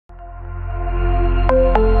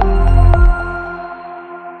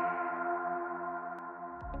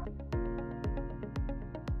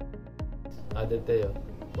Aditya here.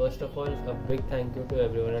 First of all, a big thank you to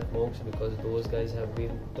everyone at MOKSH because those guys have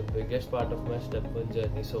been the biggest part of my step 1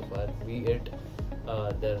 journey so far, be it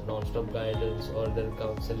their non-stop guidance or their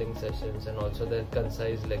counseling sessions, and also their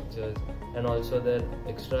concise lectures, and also their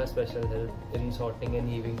extra special help in sorting and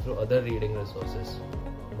weaving through other reading resources.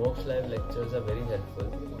 MOKSH live lectures are very helpful.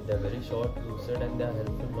 They are very short, lucid, and they are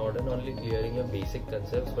helpful not in only clearing your basic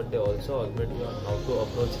concepts, but they also augment you on how to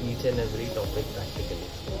approach each and every topic practically.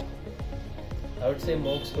 I would say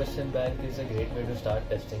MOKSH question bank is a great way to start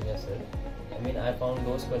testing yourself. I found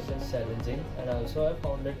those questions challenging, and also I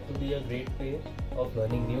found it to be a great way of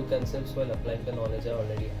learning new concepts while applying the knowledge I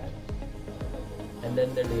already had. And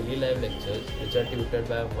then the daily live lectures, which are tutored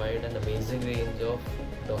by a wide and amazing range of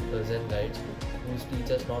doctors and guides who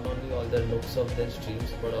teach us not only all the nooks of their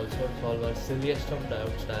streams but also solve our silliest of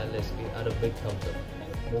doubts tirelessly, are a big thumbs up.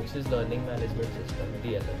 MOKSH's learning management system,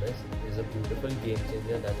 the LMS, is a beautiful game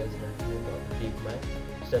changer that has helped me keep my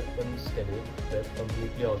step 1 schedule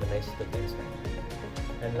completely organized the best.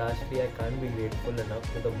 And lastly, I can't be grateful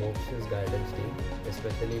enough to the MOKSH's guidance team,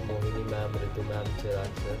 especially Mohini ma'am, Ritu ma'am,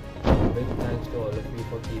 Chirag sir. Big thanks to all of you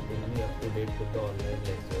for keeping me up to date with the online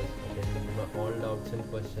lectures, attending my all doubts and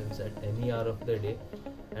questions at any hour of the day,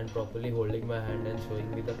 and properly holding my hand and showing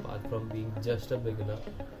me the path from being just a beginner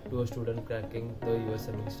to a student cracking the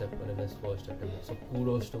USMLE step 1 in his first attempt. So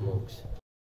kudos to MOKSH.